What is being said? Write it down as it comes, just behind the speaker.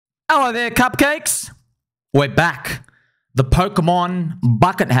Hello there, cupcakes. We're back. The Pokemon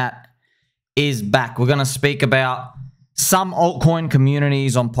bucket hat is back. We're going to speak about some altcoin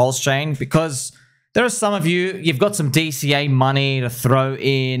communities on PulseChain because there are some of you, you've got some DCA money to throw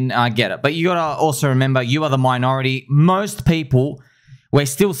in. I get it. But you got to also remember, you are the minority. Most people, we're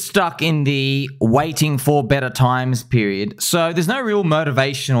still stuck in the waiting for better times period. So there's no real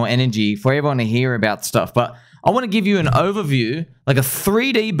motivation or energy for everyone to hear about stuff. But I want to give you an overview, like a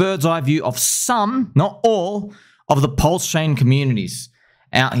 3D bird's eye view of some, not all, of the PulseChain communities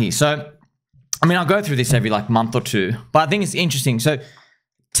out here. So, I mean, I'll go through this every like month or two, but I think it's interesting. So,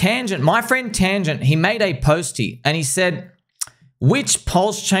 Tangent, my friend Tangent, he made a post here and he said, which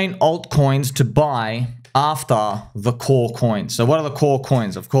PulseChain altcoins to buy after the core coins? So, what are the core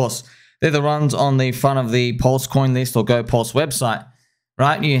coins? Of course, they're the ones on the front of the Pulse coin list or Go Pulse website.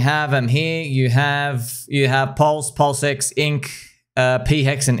 Right, you have them here. You have Pulse, PulseX, Inc,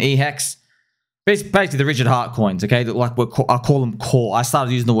 PHEX, and EHEX. Basically, the Richard Heart coins. Okay, like I call them core. I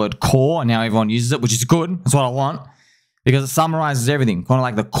started using the word core, and now everyone uses it, which is good. That's what I want because it summarizes everything, kind of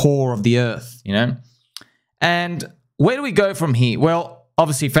like the core of the earth, you know. And where do we go from here? Well,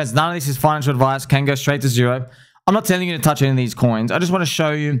 obviously, friends, none of this is financial advice. Can go straight to zero. I'm not telling you to touch any of these coins. I just want to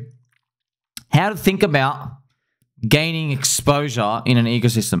show you how to think about gaining exposure in an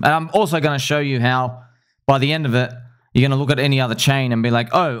ecosystem. And I'm also going to show you how, by the end of it, you're going to look at any other chain and be like,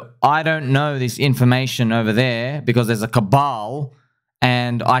 oh, I don't know this information over there because there's a cabal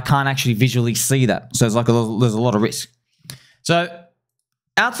and I can't actually visually see that. So there's like there's a lot of risk. So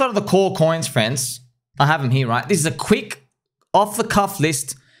outside of the core coins, friends, I have them here, right? This is a quick off-the-cuff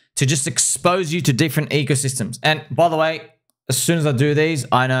list to just expose you to different ecosystems. And by the way, as soon as I do these,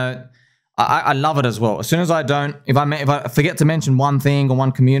 I know I love it as well. As soon as I don't, if I forget to mention one thing or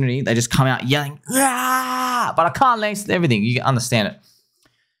one community, they just come out yelling, ah! But I can't list everything. You can understand it.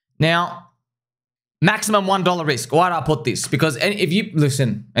 Now, maximum $1 risk. Why do I put this? Because if you,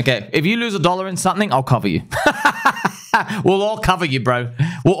 listen, okay, if you lose $1 in something, I'll cover you. We'll all cover you, bro.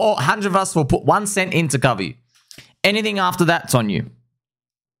 We'll all, 100 of us will put 1 cent in to cover you. Anything after that's on you.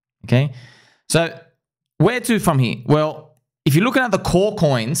 Okay? So, where to from here? Well, if you're looking at the core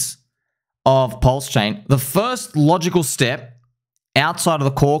coins of PulseChain, the first logical step outside of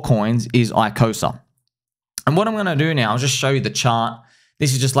the core coins is Icosa. And what I'm going to do now, I'll just show you the chart.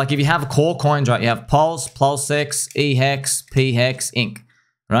 This is just like if you have core coins, right? You have Pulse, PulseX, EHEX, PHEX, Inc,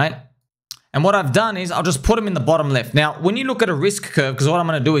 right? And what I've done is I'll just put them in the bottom left. Now, when you look at a risk curve, because what I'm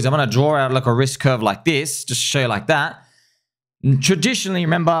going to do is I'm going to draw out like a risk curve like this, just to show you like that. Traditionally,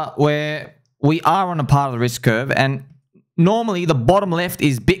 remember where we are on a part of the risk curve, and normally the bottom left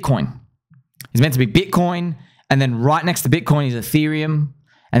is Bitcoin. It's meant to be Bitcoin, and then right next to Bitcoin is Ethereum.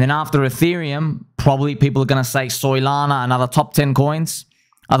 And then after Ethereum, probably people are going to say Solana, another top 10 coins,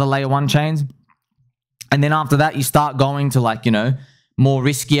 other layer 1 chains. And then after that, you start going to like, you know, more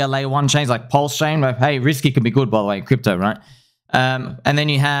riskier layer 1 chains like PulseChain. But hey, risky can be good, by the way, crypto, right? And then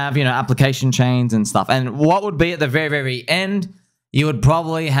you have, you know, application chains and stuff. And what would be at the very, very end, you would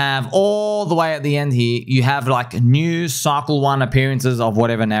probably have all the way at the end here, you have like new cycle 1 appearances of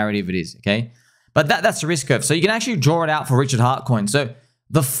whatever narrative it is, okay? But that's the risk curve. So you can actually draw it out for Richard Heart coin. So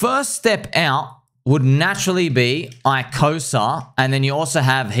the first step out would naturally be Icosa, and then you also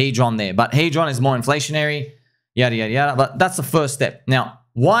have Hedron there. But Hedron is more inflationary, yada, yada, yada. But that's the first step. Now,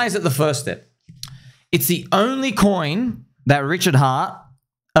 why is it the first step? It's the only coin that Richard Heart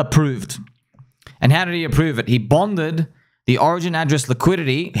approved. And how did he approve it? He bonded the origin address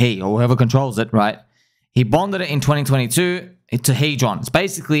liquidity, he or whoever controls it, right? He bonded it in 2022 to Hedron. It's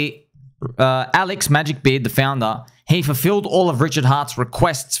basically Alex Magic Beard, the founder, he fulfilled all of Richard Heart's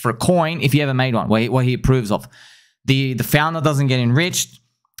requests for a coin if he ever made one, what he approves of. The founder doesn't get enriched.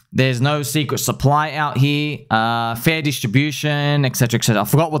 There's no secret supply out here, fair distribution, etc., etc. I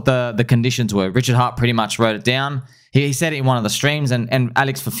forgot what the conditions were. Richard Heart pretty much wrote it down. He said it in one of the streams, and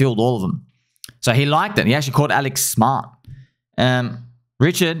Alex fulfilled all of them. So he liked it. He actually called Alex smart.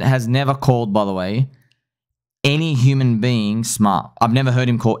 Richard has never called, by the way, any human being smart. I've never heard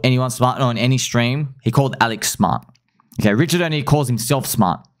him call anyone smart on any stream. He called Alex smart. Okay, Richard only calls himself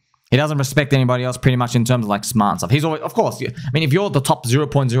smart. He doesn't respect anybody else pretty much in terms of like smart stuff. He's always, of course, I mean, if you're the top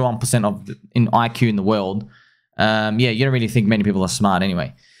 0.01% in IQ in the world, yeah, you don't really think many people are smart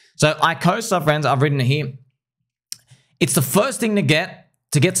anyway. So Icosa, friends, I've written it here. It's the first thing to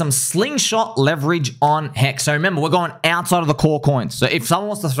get some slingshot leverage on Hex. So remember, we're going outside of the core coins. So if someone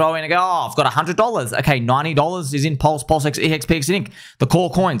wants to throw in and go, oh, I've got $100. Okay, $90 is in Pulse, PulseX, EHEX, PX, Inc. The core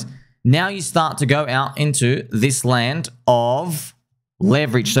coins. Now you start to go out into this land of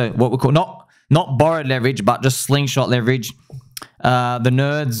leverage. So what we call not borrowed leverage, but just slingshot leverage. The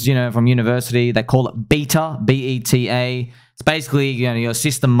nerds, you know, from university, they call it beta, B-E-T-A. It's basically, you know, your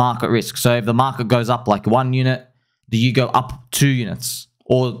system market risk. So if the market goes up like 1 unit, do you go up 2 units?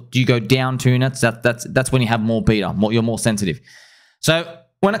 Or do you go down 2 units? That's when you have more beta, you're more sensitive. So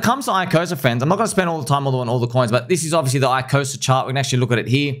when it comes to Icosa, friends, I'm not going to spend all the time on all the coins, but this is obviously the Icosa chart. We can actually look at it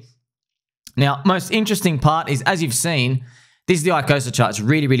here. Now, most interesting part is, as you've seen, this is the Icosa chart. It's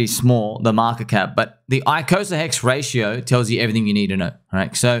really, really small, the market cap, but the Icosa hex ratio tells you everything you need to know. All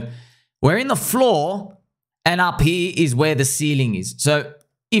right, so we're in the floor, and up here is where the ceiling is. So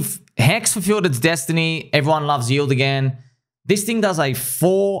if hex fulfilled its destiny, everyone loves yield again. This thing does a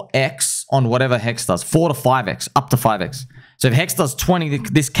 4x on whatever hex does, 4 to 5x, up to 5x. So if hex does 20,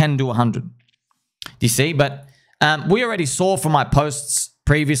 this can do 100. Do you see? But we already saw from my posts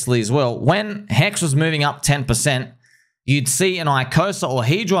previously as well, when hex was moving up 10%, you'd see an Icosa or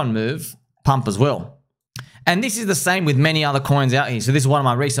Hedron move pump as well. And this is the same with many other coins out here. So this is one of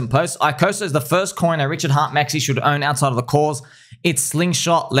my recent posts. Icosa is the first coin a Richard Hart Maxi should own outside of the cores. It's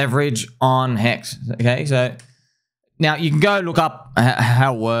Slingshot Leverage on hex. Okay, so now you can go look up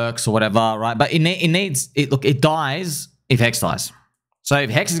how it works or whatever, right? But it dies if hex dies. So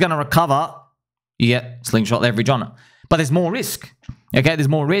if hex is going to recover, you get Slingshot Leverage on it. But there's more risk. Okay, there's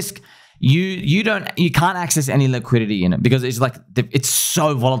more risk. You can't access any liquidity in it because it's like it's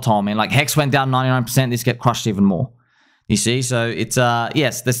so volatile, man. Like hex went down 99%, this get crushed even more. You see, so it's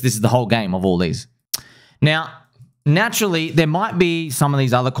yes, this is the whole game of all these. Now, naturally, there might be some of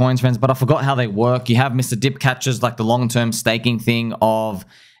these other coins, friends, but I forgot how they work. You have Mr. Dip Catchers, like the long-term staking thing of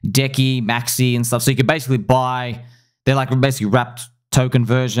Deci, Maxi, and stuff. So you can basically buy. They're like basically wrapped token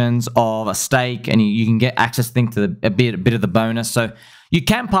versions of a stake, and you can get access to a bit of the bonus. So you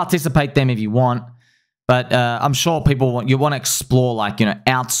can participate them if you want, but I'm sure people want to explore, like, you know,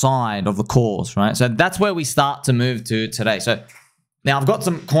 outside of the cores, right? So that's where we start to move to today. So now I've got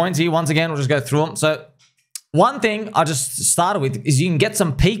some coins here. Once again, we'll just go through them. So one thing I just started with is you can get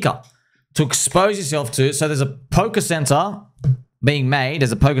some Pika to expose yourself to. So there's a Pokecenter being made.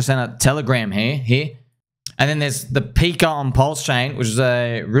 There's a Pokecenter Telegram here. And then there's the Pika on PulseChain, which is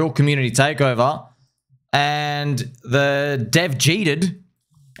a real community takeover. And the dev cheated.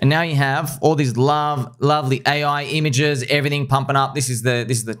 And now you have all these lovely AI images, everything pumping up. This is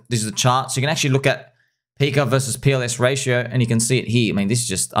the chart. So you can actually look at Pika versus PLS ratio, and you can see it here. I mean, this is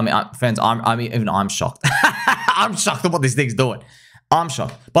just, friends, I'm shocked. I'm shocked at what this thing's doing. I'm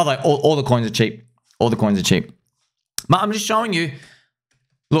shocked. By the way, all the coins are cheap. All the coins are cheap. But I'm just showing you,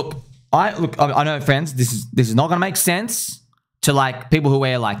 look, I know, friends, this is not going to make sense to, like, people who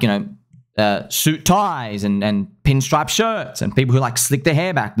wear, like, you know, suit ties and pinstripe shirts, and people who like slick their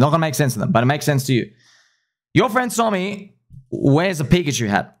hair back. Not going to make sense to them, but it makes sense to you. Your friend Sommi wears a Pikachu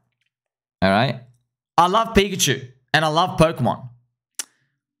hat. All right? I love Pikachu, and I love Pokemon.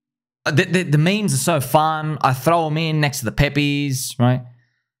 The memes are so fun. I throw them in next to the Pepes, right?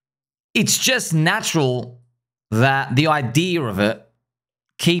 It's just natural that the idea of it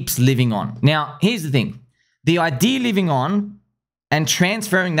keeps living on. Now, here's the thing. The idea living on and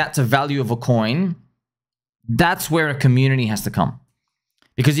transferring that to value of a coin, that's where a community has to come.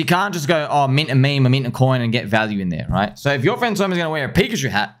 Because you can't just go, oh, mint a meme, or mint a coin, and get value in there, right? So if your friend Sommi's going to wear a Pikachu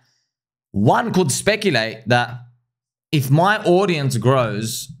hat, one could speculate that if my audience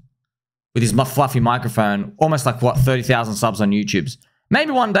grows with this fluffy microphone, almost like, what, 30,000 subs on YouTube's,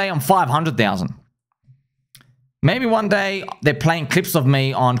 maybe one day I'm 500,000. Maybe one day they're playing clips of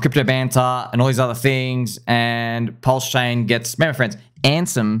me on Crypto Banter and all these other things, and PulseChain gets... Remember, friends,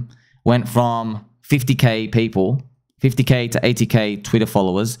 Ansem went from 50K people, 50K to 80K Twitter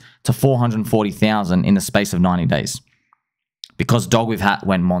followers, to 440,000 in the space of 90 days. Because DickWifButt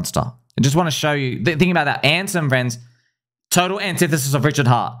went monster. I just want to show you... Think about that. Ansem, friends, total antithesis of Richard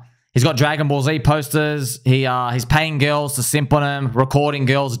Hart. He's got Dragon Ball Z posters. He's paying girls to simp on him, recording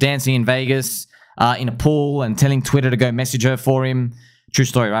girls dancing in Vegas... in a pool, and telling Twitter to go message her for him. True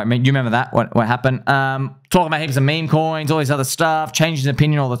story, right? I mean, you remember that, what happened? Talking about heaps of meme coins, all this other stuff, changing his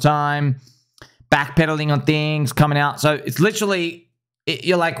opinion all the time, backpedaling on things, coming out. So it's literally,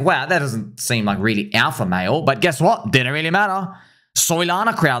 you're like, wow, that doesn't seem like really alpha male, but guess what? Didn't really matter.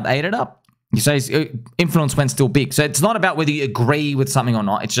 Soilana crowd ate it up. You say his influence went still big. So it's not about whether you agree with something or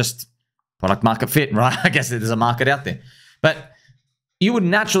not. It's just product market fit, right? I guess there's a market out there. But you would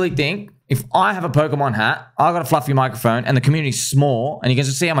naturally think, if I have a Pokemon hat, I've got a fluffy microphone, and the community's small, and you can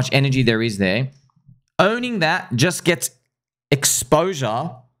just see how much energy there is there, owning that just gets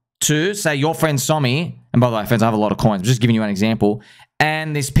exposure to, say, your friend Sommi, and by the way, friends, I have a lot of coins. I'm just giving you an example,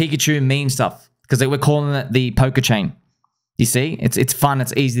 and this Pikachu meme stuff, because we're calling it the PokeChain. You see? It's fun,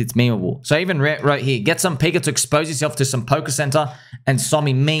 it's easy, it's memeable. So I even wrote here, get some Pika to expose yourself to some Pokecenter and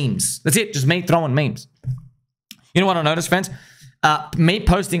Sommi memes. That's it, just me throwing memes. You know what I noticed, friends? Me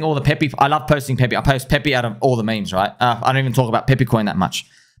posting all the Pepe, I love posting Pepe. I post Pepe out of all the memes, right? I don't even talk about Pepe coin that much.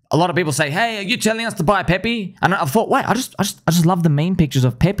 A lot of people say, hey, are you telling us to buy Pepe? And I thought, wait, I just love the meme pictures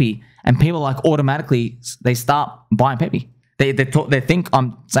of Pepe, and people like automatically, they start buying Pepe. They think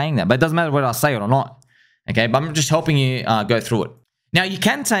I'm saying that, but it doesn't matter whether I say it or not. Okay, but I'm just helping you go through it. Now, you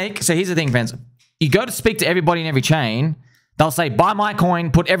can take, so here's the thing, friends. You go to speak to everybody in every chain, they'll say, buy my coin,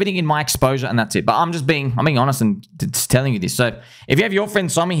 put everything in my exposure, and that's it. But I'm being honest and just telling you this. So if you have your friend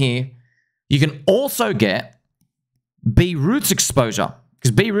Sommi here, you can also get B-Roots exposure.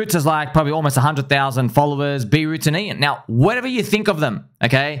 Because B-Roots is like probably almost 100,000 followers, B-Roots and Ian. Now, whatever you think of them,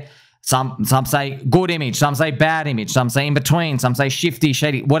 okay? Some say good image, some say bad image, some say in between, some say shifty,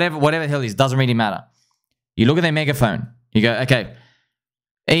 shady, whatever the hell it is, doesn't really matter. You look at their megaphone, you go, okay,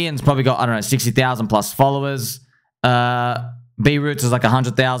 Ian's probably got, I don't know, 60,000 plus followers. B-Roots is like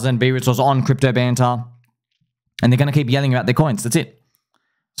 100,000. B-Roots was on Crypto Banter. And they're going to keep yelling about their coins. That's it.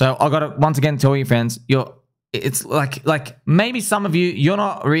 So I got to once again tell you, friends, it's like maybe some of you, you're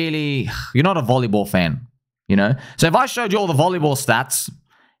not a volleyball fan, you know? So if I showed you all the volleyball stats,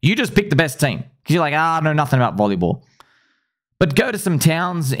 you just pick the best team. Because you're like, I know nothing about volleyball. But go to some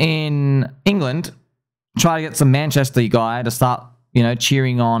towns in England, try to get some Manchester guy to start, you know,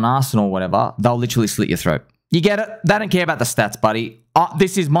 cheering on Arsenal or whatever. They'll literally slit your throat. You get it? They don't care about the stats, buddy.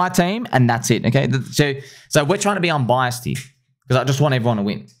 This is my team, and that's it, okay? So we're trying to be unbiased here because I just want everyone to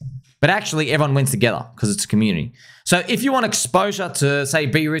win. But actually, everyone wins together because it's a community. So if you want exposure to, say,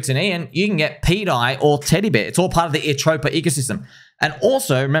 B-Roots and Ian, you can get pDAI or Teddy Bear. It's all part of the Atropa ecosystem. And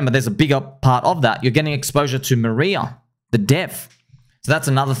also, remember, there's a bigger part of that. You're getting exposure to Maria, the dev. So that's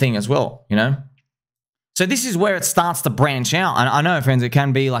another thing as well, you know? So this is where it starts to branch out. And I know, friends, it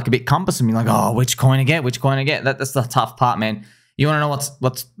can be like a bit cumbersome. You're like, oh, which coin to get? Which coin to get? That's the tough part, man. You want to know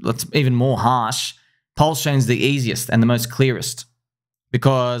what's even more harsh? PulseChain's the easiest and the most clearest.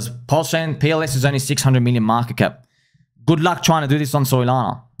 Because PulseChain, PLS is only 600 million market cap. Good luck trying to do this on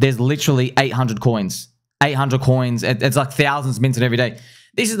Solana. There's literally 800 coins. 800 coins. It's like thousands minted every day.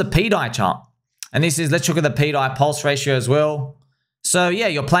 This is the pDAI chart. And this is, let's look at the pDAI pulse ratio as well. So yeah,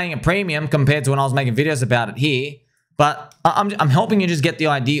 you're playing a premium compared to when I was making videos about it here. But I'm helping you just get the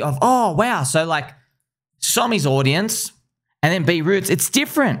idea of, oh, wow. So like Sommi's audience and then B-Roots, it's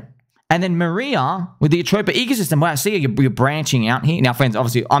different. And then Maria with the Atropa ecosystem. Wow, see, you're branching out here. Now, friends,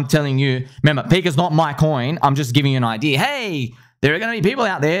 obviously, I'm telling you, remember, Pika's not my coin. I'm just giving you an idea. Hey, there are going to be people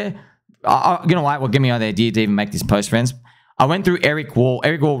out there. You know what? Well, give me the idea to even make this post, friends. I went through Eric Wall.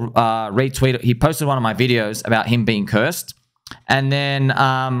 Eric Wall retweeted. He posted one of my videos about him being cursed. And then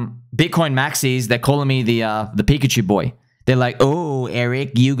Bitcoin Maxis, they're calling me the Pikachu boy. They're like, oh,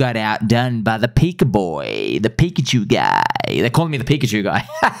 Eric, you got outdone by the Pika boy, the Pikachu guy. They're calling me the Pikachu guy.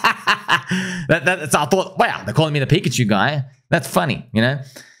 I thought, wow, they're calling me the Pikachu guy. That's funny, you know?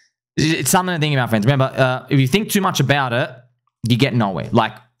 It's something to think about, friends. Remember, if you think too much about it, you get nowhere.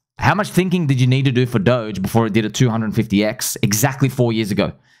 Like, how much thinking did you need to do for Doge before it did a 250x exactly 4 years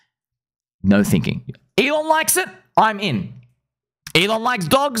ago? No thinking. Elon likes it, I'm in. Elon likes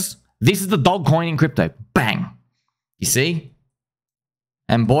dogs. This is the dog coin in crypto. Bang. You see?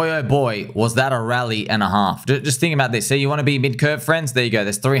 And boy, oh boy, was that a rally and a half. Just think about this. So you want to be mid-curve, friends? There you go.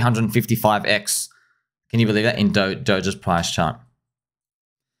 There's 355x. Can you believe that? In Doge's price chart.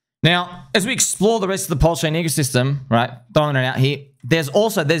 Now, as we explore the rest of the PulseChain ecosystem, right, throwing it out here, there's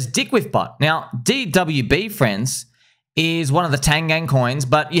DickWifButt. Now, DWB, friends, is one of the Tangang coins,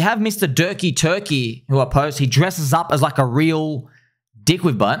 but you have Mr. Dirky Turkey who I post. He dresses up as like a real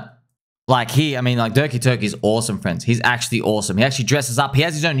DickWifButt. Like he, I mean, like Dirky Turkey is awesome, friends. He's actually awesome. He actually dresses up. He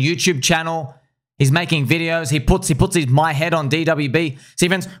has his own YouTube channel. He's making videos. He puts his my head on DWB. See,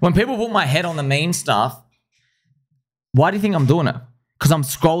 friends, when people put my head on the meme stuff, why do you think I'm doing it? Because I'm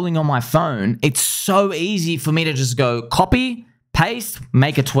scrolling on my phone. It's so easy for me to just go copy, paste,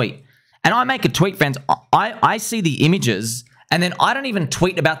 make a tweet. And I make a tweet, friends. I see the images, and then I don't even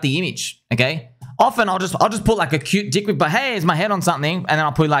tweet about the image, okay? Often I'll just put like a cute dick with, but hey, is my head on something? And then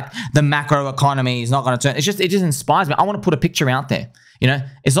I'll put like the macro economy is not going to turn. It just inspires me. I want to put a picture out there. You know,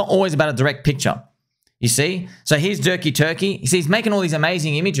 it's not always about a direct picture. You see? So here's Dirky Turkey. You see, he's making all these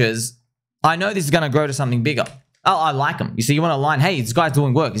amazing images. I know this is going to grow to something bigger. Oh, I like him. You see, you want to align, hey, this guy's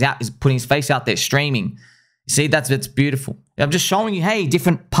doing work. He's putting his face out there, streaming. You see, that's beautiful. I'm just showing you, hey,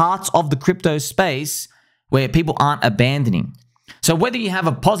 different parts of the crypto space where people aren't abandoning. So whether you have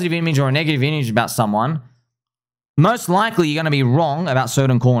a positive image or a negative image about someone, most likely you're going to be wrong about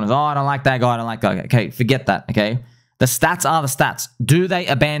certain corners. Oh, I don't like that guy. I don't like that guy. Okay, forget that, okay? The stats are the stats. Do they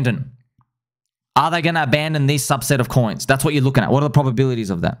abandon? Are they going to abandon this subset of coins? That's what you're looking at. What are the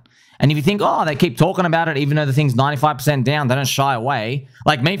probabilities of that? And if you think, oh, they keep talking about it, even though the thing's 95% down, they don't shy away.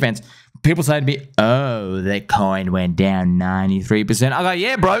 Like me, friends, people say to me, oh, the coin went down 93%. I go,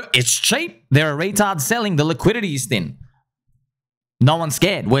 yeah, bro, it's cheap. They're a retard selling. The liquidity is thin. No one's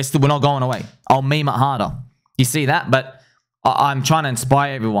scared. We're not going away. I'll meme it harder. You see that? But I'm trying to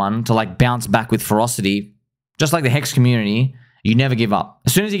inspire everyone to like bounce back with ferocity. Just like the Hex community, you never give up.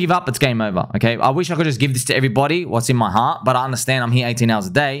 As soon as you give up, it's game over, okay? I wish I could just give this to everybody, what's in my heart, but I understand I'm here 18 hours a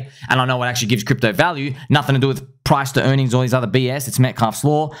day, and I know what actually gives crypto value. Nothing to do with price to earnings, all these other BS. It's Metcalfe's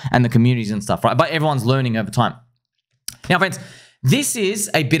Law and the communities and stuff, right? But everyone's learning over time. Now, friends, this is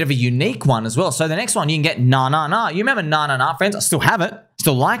a bit of a unique one as well. So the next one, you can get nah, nah, nah. You remember nah, nah, nah, friends? I still have it,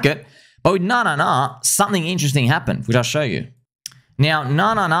 still like it. But with nah, nah, nah, something interesting happened, which I'll show you. Now,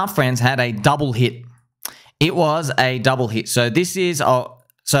 nah, nah, nah, friends, had a double hit. It was a double hit. So this is, so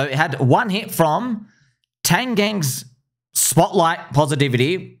it had one hit from Tangang's Spotlight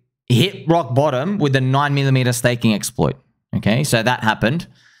Positivity, hit rock bottom with the 9mm staking exploit. Okay, so that happened.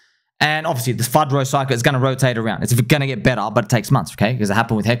 And obviously, the FUD cycle is going to rotate around. It's going to get better, but it takes months, okay? Because it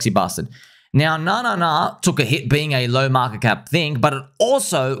happened with Hexy Bastard. Now, nah took a hit being a low market cap thing, but it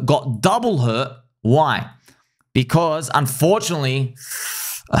also got double hurt. Why? Because, unfortunately,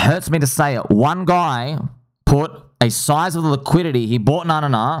 it hurts me to say it, one guy put a size of the liquidity. He bought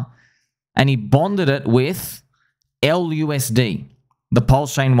nah, and he bonded it with LUSD, the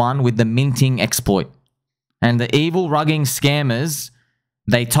PulseChain one with the minting exploit. And the evil rugging scammers,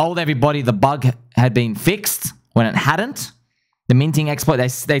 they told everybody the bug had been fixed when it hadn't. The minting exploit,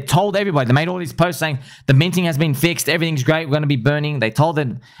 they told everybody. They made all these posts saying the minting has been fixed. Everything's great. We're going to be burning. They told it.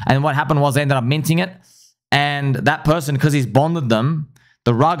 And what happened was they ended up minting it. And that person, because he's bonded them,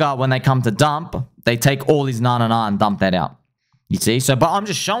 the rugger, when they come to dump, they take all his nah and dump that out. You see? So, but I'm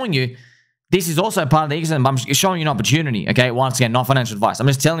just showing you, this is also part of the ecosystem. I'm just showing you an opportunity, okay? Once again, not financial advice. I'm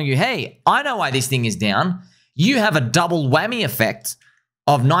just telling you, hey, I know why this thing is down. You have a double whammy effect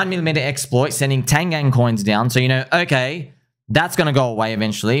of 9mm exploit sending Tangang coins down. So, you know, okay, that's going to go away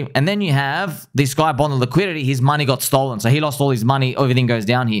eventually. And then you have this guy bonded liquidity. His money got stolen. So he lost all his money. Everything goes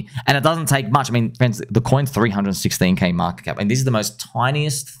down here. And it doesn't take much. I mean, friends, the coin's 316K market cap. And this is the most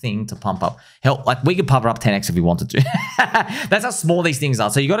tiniest thing to pump up. Hell, like we could pump it up 10x if we wanted to. That's how small these things are.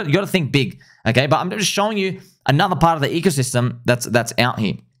 So you got to think big. Okay. But I'm just showing you another part of the ecosystem that's out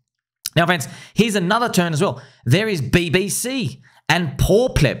here. Now, friends, here's another turn as well. There is BBC. And Poor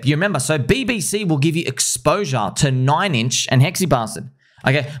Pleb, you remember, so BBC will give you exposure to 9-inch and Hexy Bastard.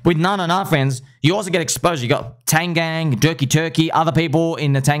 Okay, with nah, friends, you also get exposure. You got Tangang, Durky Turkey, other people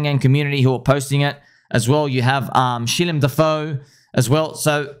in the Tangang community who are posting it as well. You have Shilim Defoe as well.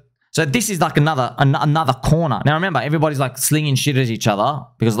 So this is like another corner. Now remember, everybody's like slinging shit at each other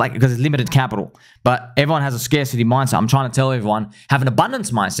because it's limited capital. But everyone has a scarcity mindset. I'm trying to tell everyone, have an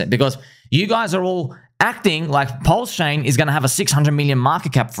abundance mindset because you guys are all acting like PulseChain is going to have a 600 million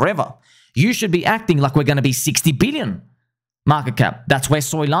market cap forever. You should be acting like we're going to be 60 billion market cap. That's where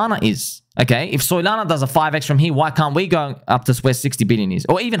Solana is. Okay, if Solana does a 5x from here, why can't we go up to where 60 billion is?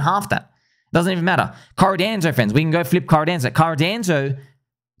 Or even half that. Doesn't even matter. Corridanzo, friends, we can go flip Corridanzo. Corridanzo,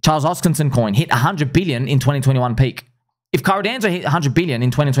 Charles Hoskinson coin, hit 100 billion in 2021 peak. If Corridanzo hit 100 billion in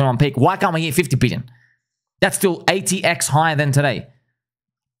 2021 peak, why can't we hit 50 billion? That's still 80x higher than today.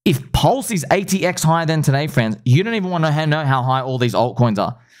 If Pulse is 80x higher than today, friends, you don't even want to know how high all these altcoins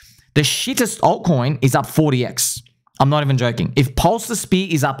are. The shittest altcoin is up 40x. I'm not even joking. If Pulse the Spear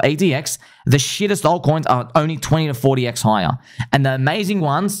is up 80x, the shittest altcoins are only 20 to 40x higher. And the amazing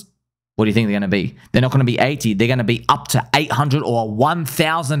ones, what do you think they're going to be? They're not going to be 80. They're going to be up to 800 or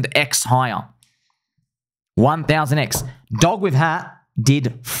 1000x higher. 1000x. Dog with Hat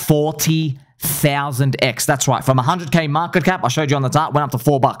did 40,000x. That's right. From 100K market cap, I showed you on the chart, went up to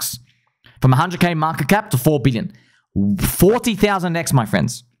 $4. From 100K market cap to 4 billion. 40,000x, my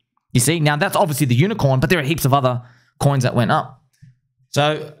friends. You see? Now, that's obviously the unicorn, but there are heaps of other coins that went up.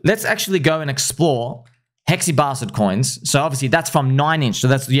 So, let's actually go and explore Hexy Bastard coins. So, obviously, that's from 9-inch. So,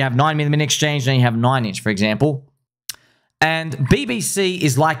 that's you have 9mm exchange, then you have 9-inch, for example. And BBC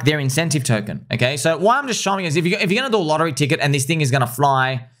is like their incentive token, okay? So, what I'm just showing is if you're going to do a lottery ticket and this thing is going to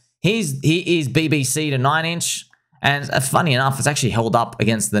fly, here is BBC to 9-inch. And funny enough, it's actually held up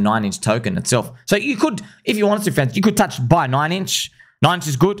against the 9-inch token itself. So, you could, if you wanted to, friends, you could buy 9-inch. 9-inch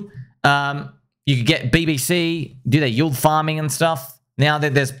is good. You could get BBC, do their yield farming and stuff. Now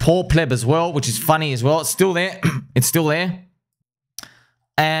there's Poor Pleb as well, which is funny as well. It's still there. It's still there.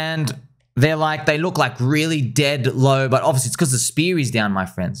 And they look like really dead low, but obviously it's because the spear is down, my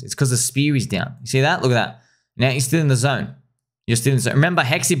friends. It's because the spear is down. You see that? Look at that. Now you're still in the zone. You're still in the zone. Remember,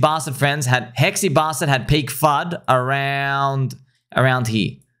 Hexy Bastard, friends, Hexy Bastard had peak FUD around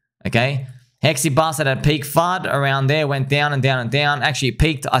here. Okay? Hexy Bastard had peak FUD around there, went down and down and down. Actually, it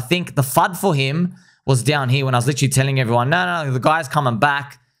peaked. I think the FUD for him was down here when I was literally telling everyone, no, the guy's coming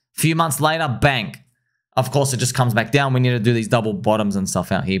back. A few months later, bang. Of course, it just comes back down. We need to do these double bottoms and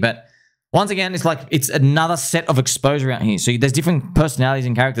stuff out here. But once again, it's like it's another set of exposure out here. So there's different personalities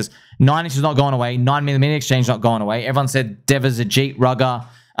and characters. 9inch is not going away. 9mm exchange not going away. Everyone said Deva's a cheat, Rugger.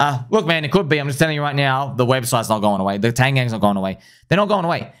 Look, man, it could be. I'm just telling you right now, the website's not going away. The Tang Gang's not going away. They're not going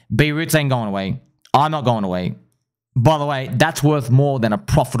away. B-Roots ain't going away. I'm not going away. By the way, that's worth more than a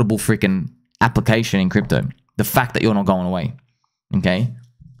profitable freaking application in crypto. The fact that you're not going away. Okay?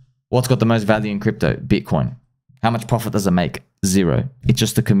 What's got the most value in crypto? Bitcoin. How much profit does it make? 0. It's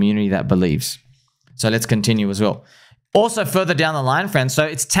just the community that believes. So let's continue as well. Also further down the line, friends, so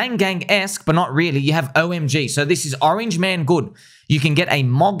it's Tang Gang-esque, but not really. You have OMG. So this is Orange Man Good. You can get a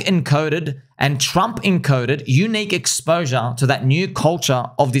MOG encoded and Trump encoded unique exposure to that new culture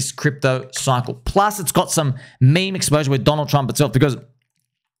of this crypto cycle. Plus, it's got some meme exposure with Donald Trump itself because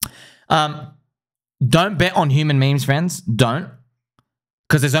don't bet on human memes, friends. Don't.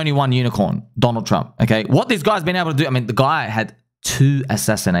 Because there's only one unicorn, Donald Trump, okay? What this guy's been able to do, I mean, the guy had 2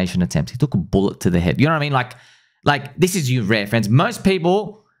 assassination attempts. He took a bullet to the head. You know what I mean? Like this is you rare, friends. Most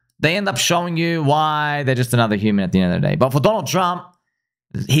people, they end up showing you why they're just another human at the end of the day. But for Donald Trump,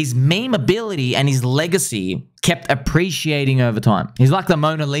 his meme ability and his legacy kept appreciating over time. He's like the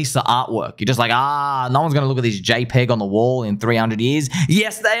Mona Lisa artwork. You're just like, no one's going to look at this JPEG on the wall in 300 years.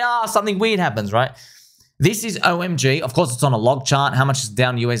 Yes, they are. Something weird happens, right? This is OMG. Of course, it's on a log chart. How much is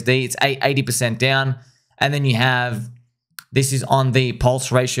down USD? It's 80% down. And then you have, this is on the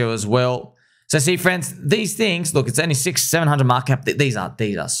pulse ratio as well. So see, friends, these things, look, it's only 600-700 market cap. These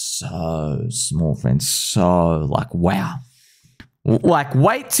are so small, friends. So like, wow. Like,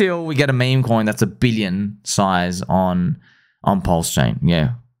 wait till we get a meme coin that's 1 billion size on PulseChain.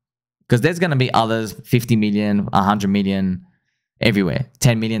 Yeah. Because there's going to be others, 50 million, 100 million, everywhere.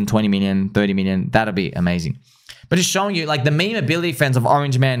 10 million, 20 million, 30 million. That'll be amazing. But just showing you, like, the meme ability, friends, of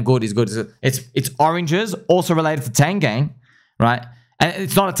Orange Man Good is good. It's oranges, also related to Tang Gang, right? And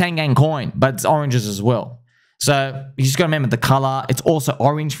it's not a Tang Gang coin, but it's oranges as well. So you just got to remember the color. It's also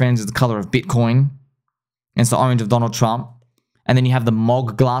orange, friends. It's the color of Bitcoin. And it's the orange of Donald Trump. And then you have the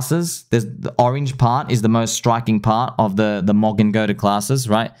MOG glasses. There's the orange part is the most striking part of the MOG encoded glasses,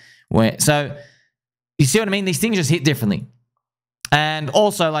 right? So you see what I mean? These things just hit differently. And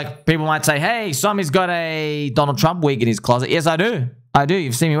also, like, people might say, hey, Sommi's got a Donald Trump wig in his closet. Yes, I do. I do.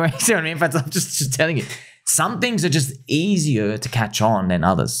 You've seen me wearing. You see what I mean? In fact, I'm just telling you. Some things are just easier to catch on than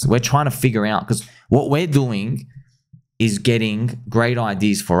others. We're trying to figure out, because what we're doing is getting great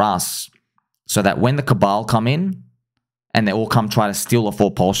ideas for us so that when the cabal come in and they all come try to steal the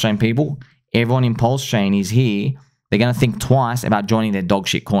 4 PulseChain people, everyone in PulseChain is here. They're going to think twice about joining their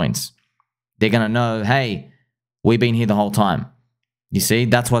dogshit coins. They're going to know, hey, we've been here the whole time. You see,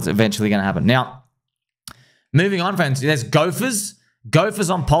 that's what's eventually going to happen. Now, moving on, friends, there's Gophers. Gophers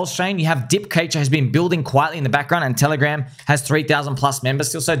on PulseChain. You have DipCatcher has been building quietly in the background, and Telegram has 3,000 plus members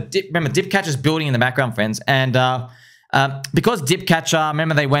still. So remember, DipCatcher is building in the background, friends. And because DipCatcher,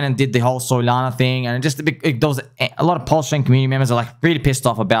 remember they went and did the whole Solana thing, and just there was a lot of PulseChain community members are like really pissed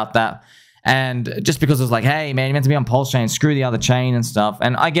off about that. And just because it was like, hey, man, you meant to be on PulseChain, screw the other chain and stuff.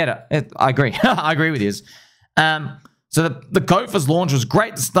 And I get it. I agree. I agree with you. So the Gophers launch was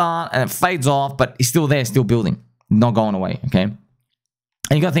great to start, and it fades off, but he's still there, still building, not going away, okay?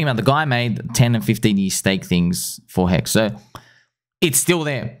 And you got to think about the guy made 10 and 15 year stake things for Hex. So it's still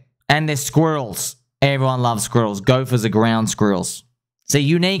there. And there's squirrels. Everyone loves squirrels. Gophers are ground squirrels. They're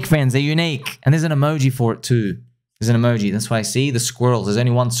unique, friends. They're unique. And there's an emoji for it too. There's an emoji. That's why I see the squirrels. There's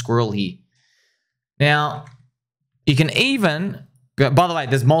only one squirrel here. Now, you can even, by the way,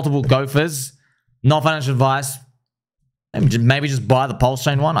 there's multiple Gophers. Not financial advice. Maybe just buy the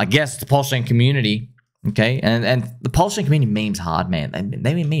PulseChain one. I guess the PulseChain community. Okay, and the PulseChain community memes hard, man.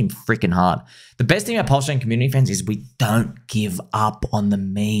 They meme freaking hard. The best thing about PulseChain community, friends, is we don't give up on the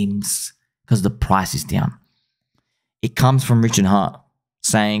memes because the price is down. It comes from Richard Hart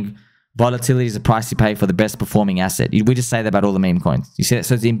saying volatility is the price you pay for the best performing asset. We just say that about all the meme coins. You see that?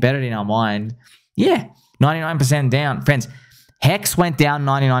 So it's embedded in our mind. Yeah, 99% down. Friends, Hex went down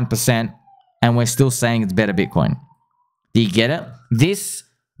 99% and we're still saying it's better Bitcoin. Do you get it?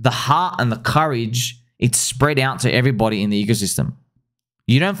 The heart and the courage, it's spread out to everybody in the ecosystem.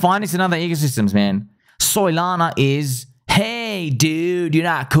 You don't find this in other ecosystems, man. Solana is, hey, dude, you're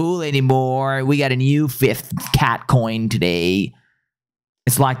not cool anymore. We got a new 5th cat coin today.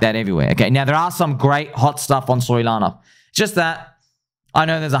 It's like that everywhere. Okay, now there are some great hot stuff on Solana. Just that I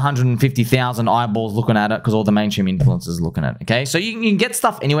know there's 150,000 eyeballs looking at it because all the mainstream influencers are looking at it. Okay, so you can get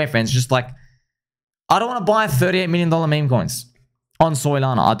stuff anyway, friends. Just like, I don't want to buy $38 million meme coins on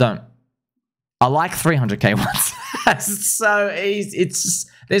Solana. I don't. I like 300k ones. It's so easy.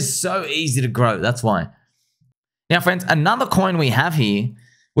 They're so easy to grow. That's why. Now, friends, another coin we have here,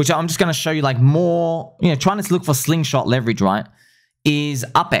 which I'm just going to show you like more, trying to look for slingshot leverage, right, is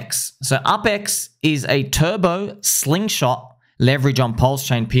UpX. So UpX is a turbo slingshot leverage on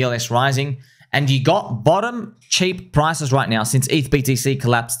PulseChain PLS Rising. And you got bottom cheap prices right now since ETH BTC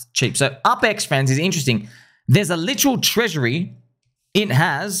collapsed cheap. So UpX, friends, is interesting. There's a literal treasury. It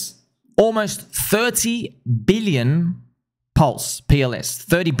has almost 30 billion Pulse PLS,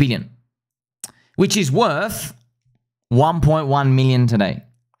 30 billion, which is worth 1.1 million today.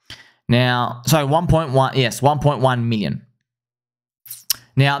 Now, so 1.1, yes, 1.1 million.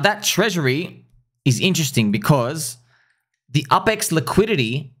 Now, that treasury is interesting because the UpX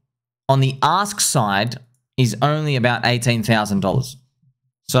liquidity on the ask side is only about $18,000.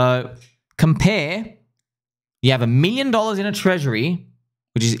 So compare, you have $1 million in a treasury,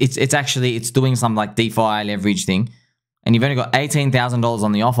 which is, it's doing some like DeFi leverage thing, and you've only got $18,000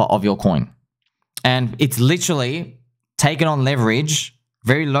 on the offer of your coin. And it's literally taken on leverage,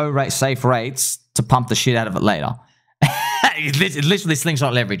 very low rate, safe rates to pump the shit out of it later. It's literally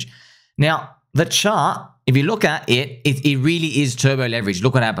slingshot leverage. Now, the chart, if you look at it, it really is turbo leverage.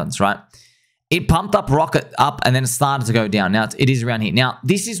 Look what happens, right? It pumped up, rocket up, and then it started to go down. Now, it is around here. Now,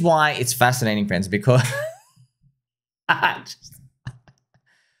 this is why it's fascinating, friends, because I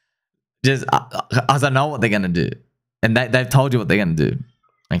don't know what they're going to do. And they've told you what they're going to do.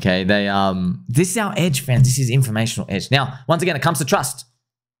 Okay, this is our edge, friends. This is informational edge. Now, once again, it comes to trust.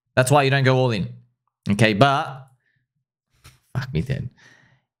 That's why you don't go all in. Okay, but fuck me then.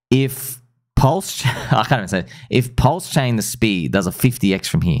 If I can't even say it. If PulseChain the speed does a 50x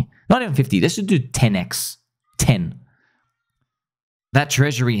from here, not even 50, this should do 10x, 10. That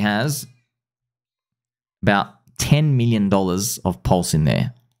treasury has about $10 million of Pulse in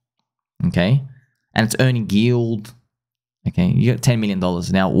there. Okay, and it's earning yield. Okay, you got $10 million.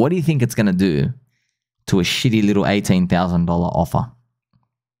 Now, what do you think it's going to do to a shitty little $18,000 offer?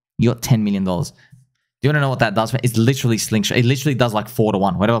 You got $10 million. Do you want to know what that does? It's literally slingshot. It literally does like 4 to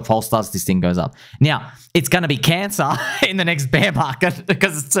 1. Whatever Pulse does, this thing goes up. Now, it's going to be cancer in the next bear market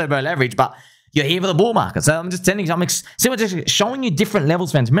because it's turbo leverage, but you're here for the bull market. So I'm just telling you, just showing you different levels,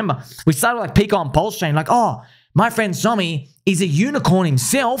 friends. Remember, we started like Pika on PulseChain, like, oh, my friend Sommi is a unicorn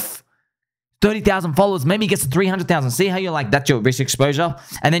himself. 30,000 followers, maybe he gets to 300,000. See how you're like, that's your risk exposure.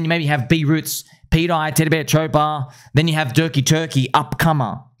 And then you maybe have B Roots, pDAI, Teddy Bear, Atropa. Then you have Durkey Turkey,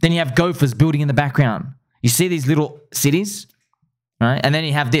 Upcomer. Then you have Gophers building in the background. You see these little cities, right? And then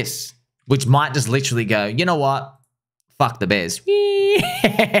you have this, which might just literally go, you know what? Fuck the bears.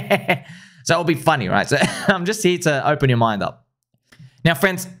 So it'll be funny, right? So I'm just here to open your mind up. Now,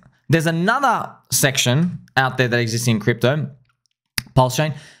 friends, there's another section out there that exists in crypto,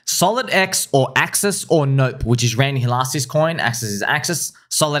 PulseChain. SolidX or Axis or Nope, which is Randy Hilasti's coin. Axis is Axis.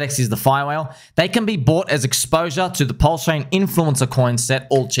 SolidX is the fire whale. They can be bought as exposure to the PulseChain influencer coin set,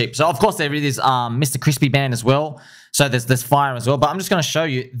 all cheap. So, of course, there is Mr. Crispy Band as well. So, there's fire as well. But I'm just going to show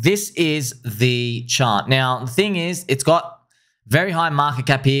you. This is the chart. Now, the thing is, it's got very high market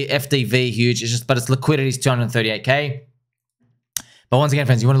cap here. FDV, huge. But its liquidity is 238K. But once again,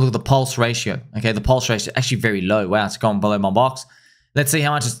 friends, you want to look at the pulse ratio. Okay, the pulse ratio is actually very low. Wow, it's gone below my box. Let's see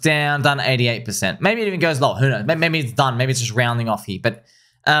how much it's done 88%. Maybe it even goes lower. Who knows? Maybe it's done. Maybe it's just rounding off here. But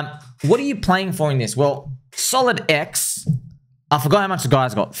what are you playing for in this? Well, SolidX, I forgot how much the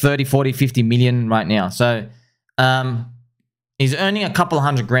guy's got. 30, 40, 50 million right now. So he's earning a couple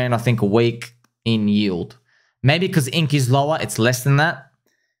 $100 grand, I think, a week in yield. Maybe because ink is lower, it's less than that.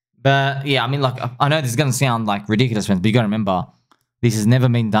 But yeah, I mean, like, I know this is going to sound like ridiculous, friends, but you got to remember, this has never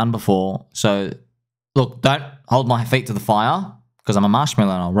been done before. So look, don't hold my feet to the fire, because I'm a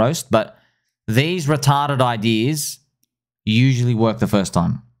marshmallow and I'll roast, but these retarded ideas usually work the first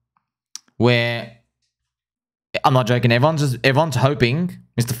time. Where, I'm not joking, everyone's hoping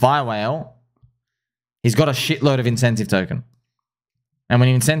Mr. Fire Whale, he's got a shitload of incentive token. And when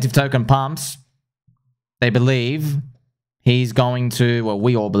the incentive token pumps, they believe he's going to, well,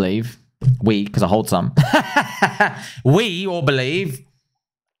 we all believe, because I hold some, we all believe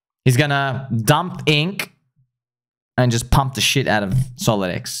he's going to dump ink and just pump the shit out of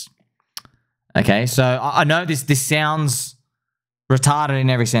SolidX. Okay, so I know this sounds retarded in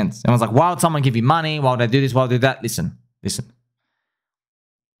every sense. Everyone's like, why would someone give you money? Why would they do this? Why would they do that? Listen.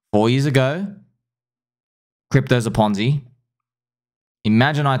 4 years ago, crypto's a Ponzi.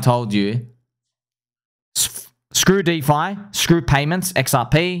 Imagine I told you, screw DeFi, screw payments,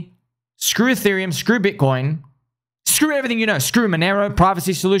 XRP, screw Ethereum, screw Bitcoin, screw everything you know, screw Monero,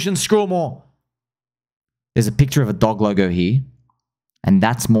 privacy solutions, screw them all. There's a picture of a dog logo here, and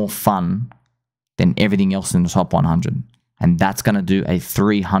that's more fun than everything else in the top 100. And that's going to do a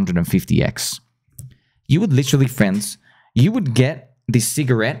 350x. You would literally, friends, you would get this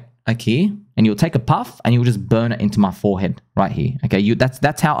cigarette like here, and you'll take a puff and you'll just burn it into my forehead right here. Okay,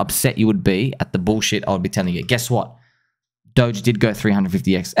 that's how upset you would be at the bullshit I would be telling you. Guess what? Doge did go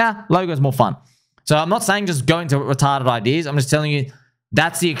 350x. Logo's more fun. So I'm not saying just go into retarded ideas. I'm just telling you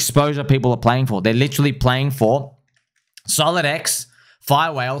that's the exposure people are playing for. They're literally playing for Solid X,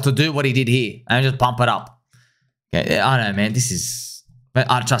 Fire Whale to do what he did here and just pump it up. Okay, I don't know, man. This is... But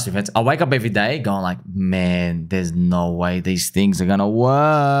trust me, friends. I wake up every day going like, man, there's no way these things are going to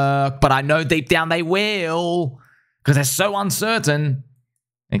work. But I know deep down they will because they're so uncertain.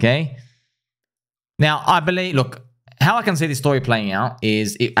 Okay? Now, I believe... Look, how I can see this story playing out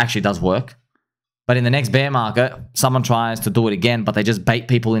is it actually does work. But in the next bear market, someone tries to do it again, but they just bait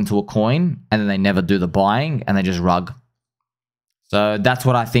people into a coin and then they never do the buying and they just rug. So that's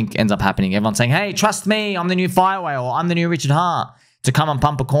what I think ends up happening. Everyone's saying, hey, trust me, I'm the new Fire Whale, or I'm the new Richard Hart, to come and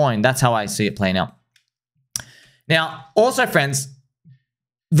pump a coin. That's how I see it playing out. Now, also, friends,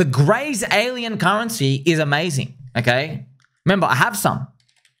 the Gray's alien currency is amazing, okay? Remember, I have some.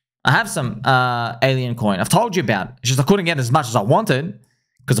 Alien coin. I've told you about it. It's just I couldn't get as much as I wanted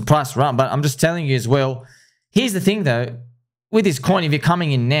because the price run. But I'm just telling you as well. Here's the thing, though. With this coin, if you're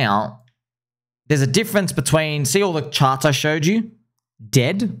coming in now, there's a difference between... See all the charts I showed you?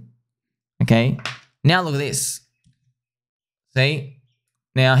 Dead. Okay? Now look at this. See?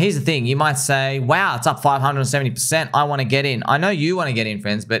 Now, here's the thing. You might say, wow, it's up 570%. I want to get in. I know you want to get in,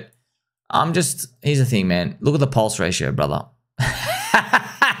 friends, but I'm just... Here's the thing, man. Look at the pulse ratio, brother.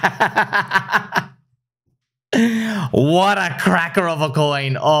 What a cracker of a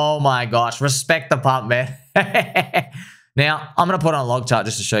coin. Oh, my gosh. Respect the pump, man. Now, I'm going to put on a log chart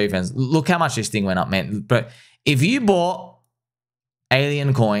just to show you, friends. Look how much this thing went up, man. But if you bought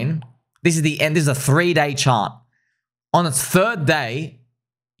alien coin, this is the end. This is a 3-day chart. On its 3rd day,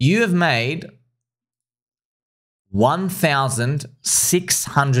 you have made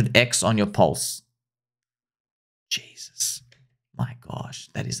 1,600x on your pulse. Jesus. My gosh,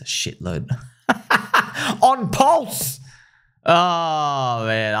 that is a shitload. On pulse. Oh,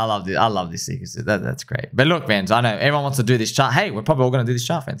 man, I love this. I love this sequence. That's great. But look, fans, I know everyone wants to do this chart. Hey, we're probably all going to do this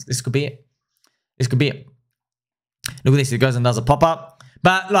chart, friends. This could be it. This could be it. Look at this. It goes and does a pop-up.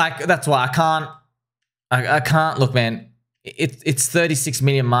 But, like, that's why I can't. Look, man. It's 36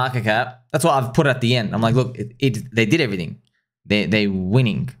 million market cap. That's what I've put at the end. I'm like, look, they did everything. They're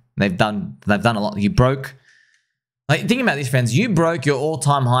winning. They've done a lot. You broke. Like, think about this, friends. You broke your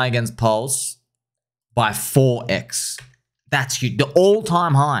all-time high against Pulse by 4x. That's huge. The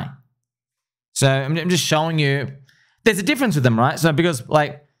all-time high. So I'm just showing you. There's a difference with them, right? So because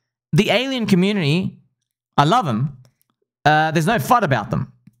like the alien community, I love them. There's no FUD about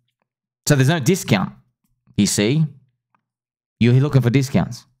them. So there's no discount. You see? You're looking for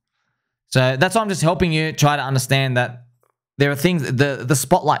discounts. So that's why I'm just helping you try to understand that there are things, the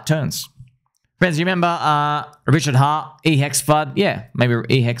spotlight turns. Friends, you remember Richard Hart, E-Hex FUD? Yeah, maybe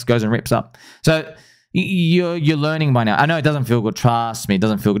E-Hex goes and rips up. So you're learning by now. I know it doesn't feel good. Trust me, it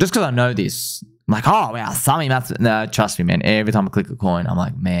doesn't feel good. Just because I know this. I'm like, oh, wow, Sommi, that's... No, trust me, man. Every time I click a coin, I'm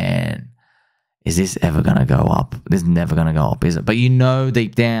like, man, is this ever going to go up? This is never going to go up, is it? But you know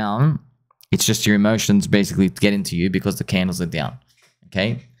deep down... It's just your emotions basically get into you because the candles are down.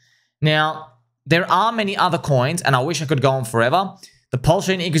 Okay. Now, there are many other coins, and I wish I could go on forever. The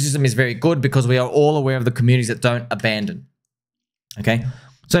PulseChain ecosystem is very good because we are all aware of the communities that don't abandon. Okay.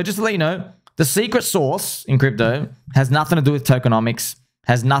 So just to let you know, the secret sauce in crypto has nothing to do with tokenomics,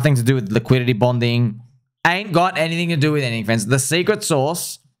 has nothing to do with liquidity bonding, ain't got anything to do with anything, friends. The secret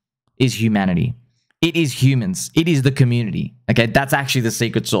sauce is humanity. It is humans. It is the community. Okay. That's actually the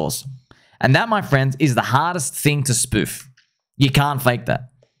secret sauce. And that, my friends, is the hardest thing to spoof. You can't fake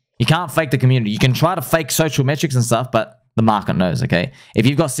that. You can't fake the community. You can try to fake social metrics and stuff, but the market knows, okay? If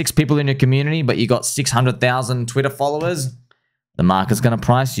you've got 6 people in your community, but you got 600,000 Twitter followers, the market's going to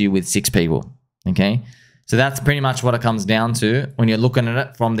price you with 6 people, okay? So that's pretty much what it comes down to when you're looking at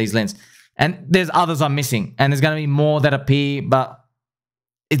it from these lenses. And there's others I'm missing, and there's going to be more that appear, but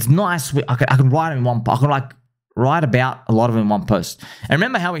it's nice. I can write them in one. I can like write about a lot of them in one post. And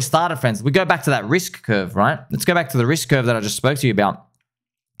remember how we started, friends. We go back to that risk curve, right? Let's go back to the risk curve that I just spoke to you about.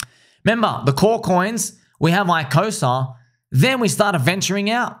 Remember, the core coins, we have Icosa. Then we started venturing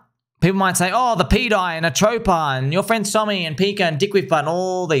out. people might say, oh, the pDAI and Atropa and your friend Sommi and Pika and DickWifButt and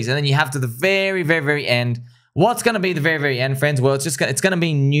all these. And then you have to the very, very, very end. What's going to be the very, very end, friends? Well, it's going to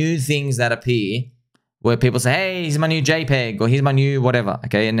be new things that appear where people say, hey, here's my new JPEG or here's my new whatever.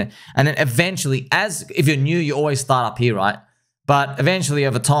 Okay. And then eventually, if you're new, you always start up here, right? But eventually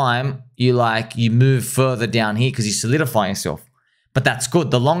over time, you move further down here because you solidify yourself. But that's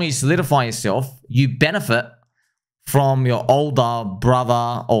good. The longer you solidify yourself, you benefit from your older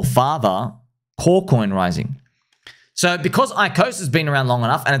brother or father core coin rising. So because Icosa has been around long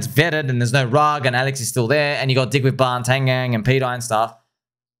enough and it's vetted and there's no rug and Alex is still there and you got DickWifButt and Tangang and pDAI and stuff,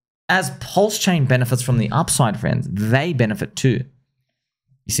 as PulseChain benefits from the upside, friends, they benefit too.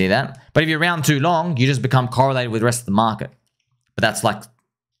 You see that? But if you're around too long, you just become correlated with the rest of the market. But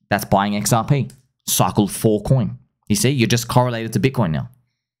that's buying XRP. Cycle 4 coin. You see, you're just correlated to Bitcoin now.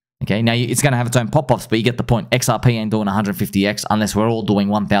 Okay, now it's going to have its own pop-ups, but you get the point. XRP ain't doing 150x unless we're all doing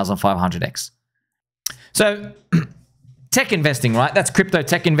 1,500x. So, tech investing, right? That's crypto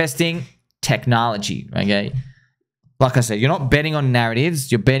tech investing, technology, okay? Like I said, you're not betting on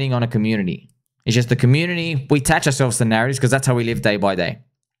narratives, you're betting on a community. It's just the community, we attach ourselves to narratives because that's how we live day by day.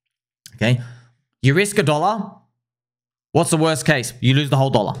 Okay? You risk $1, what's the worst case? You lose the whole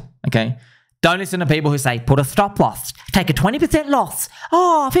dollar, okay? Don't listen to people who say, put a stop loss, take a 20% loss,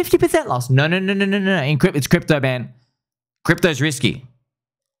 oh, 50% loss. No. It's crypto, man. Crypto's risky.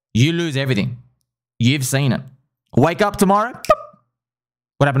 You lose everything. You've seen it. Wake up tomorrow, boop.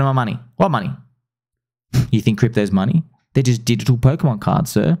 What happened to my money? What money? You think crypto's money? They're just digital Pokemon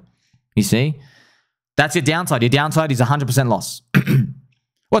cards, sir. You see? That's your downside. Your downside is 100% loss.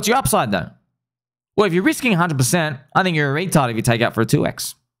 What's your upside, though? Well, if you're risking 100%, I think you're a retard if you take out for a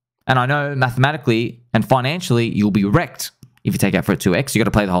 2x. And I know mathematically and financially, you'll be wrecked if you take out for a 2x. You got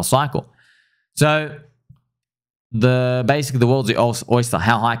to play the whole cycle. So, basically, the world's your oyster.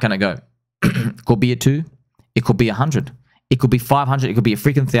 How high can it go? It could be a 2. It could be 100. It could be 500. It could be a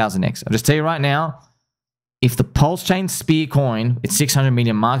freaking 1000x. I'll just tell you right now, if the PulseChain Spear coin, it's 600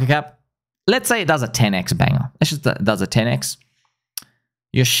 million market cap, let's say it does a 10x banger. Let's just it does a 10x.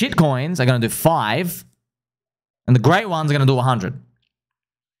 Your shit coins are going to do 5, and the great ones are going to do 100.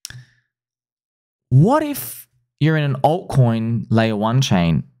 What if you're in an altcoin layer 1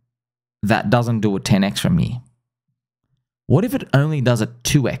 chain that doesn't do a 10x from here? What if it only does a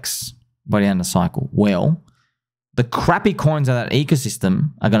 2x by the end of the cycle? Well, the crappy coins of that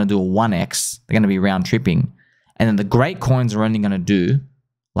ecosystem are going to do a 1x. They're going to be round tripping. And then the great coins are only going to do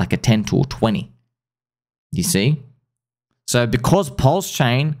like a 10 to a 20. You see? So because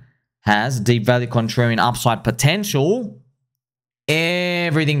PulseChain has deep value contrarian upside potential,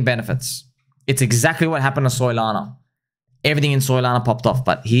 everything benefits. It's exactly what happened to Solana. Everything in Solana popped off.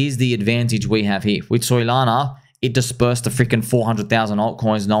 But here's the advantage we have here. With Solana, it dispersed the freaking 400,000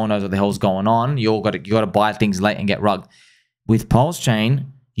 altcoins. No one knows what the hell's going on. You got to buy things late and get rugged. With PulseChain,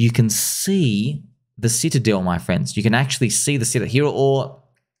 you can see the Citadel, my friends. You can actually see the Citadel. Here are all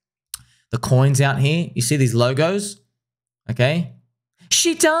the coins out here. You see these logos? Okay.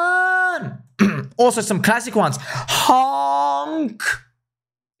 Shitan! Also some classic ones. Honk!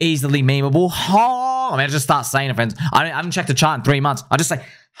 Easily memeable. Honk! I mean, I just start saying it, friends. I haven't checked the chart in 3 months. I just say,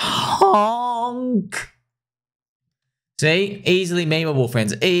 honk! See? Easily memeable,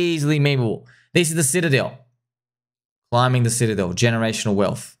 friends. Easily memeable. This is the Citadel. Climbing the Citadel. Generational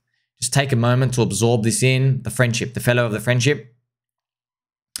wealth. Just take a moment to absorb this in. The friendship. The fellow of the friendship.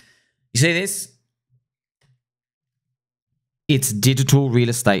 You see this? It's digital real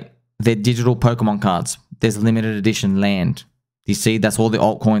estate. They're digital Pokemon cards. There's limited edition land. You see? That's all the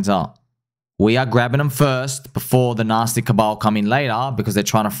altcoins are. We are grabbing them first before the nasty cabal come in later because they're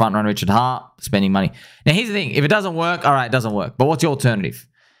trying to front run Richard Hart, spending money. Now, here's the thing. If it doesn't work, all right, it doesn't work. But what's your alternative?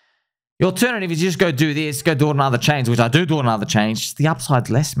 Your alternative is you just go do this, go do it on other chains, which I do on other chains. Just the upside's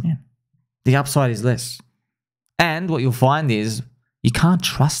less, man. The upside is less. And what you'll find is you can't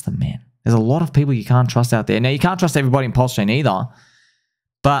trust them, man. There's a lot of people you can't trust out there. Now, you can't trust everybody in PulseChain either.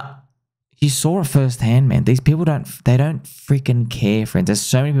 But you saw it firsthand, man. These people don't freaking care, friends. There's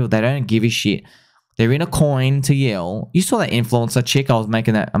so many people, they don't give a shit. They're in a coin to yell. You saw that influencer chick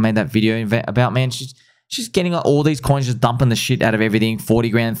I made that video about, man. She's getting all these coins, just dumping the shit out of everything. 40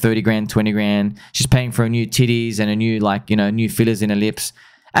 grand, 30 grand, 20 grand. She's paying for a new titties and a new, new fillers in her lips.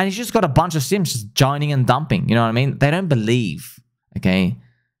 And he's just got a bunch of sims just joining and dumping. You know what I mean? They don't believe, okay?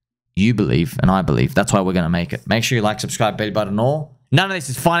 You believe and I believe. That's why we're going to make it. Make sure you like, subscribe, belly button, all. None of this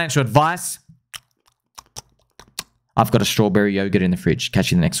is financial advice. I've got a strawberry yogurt in the fridge.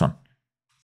 Catch you in the next one.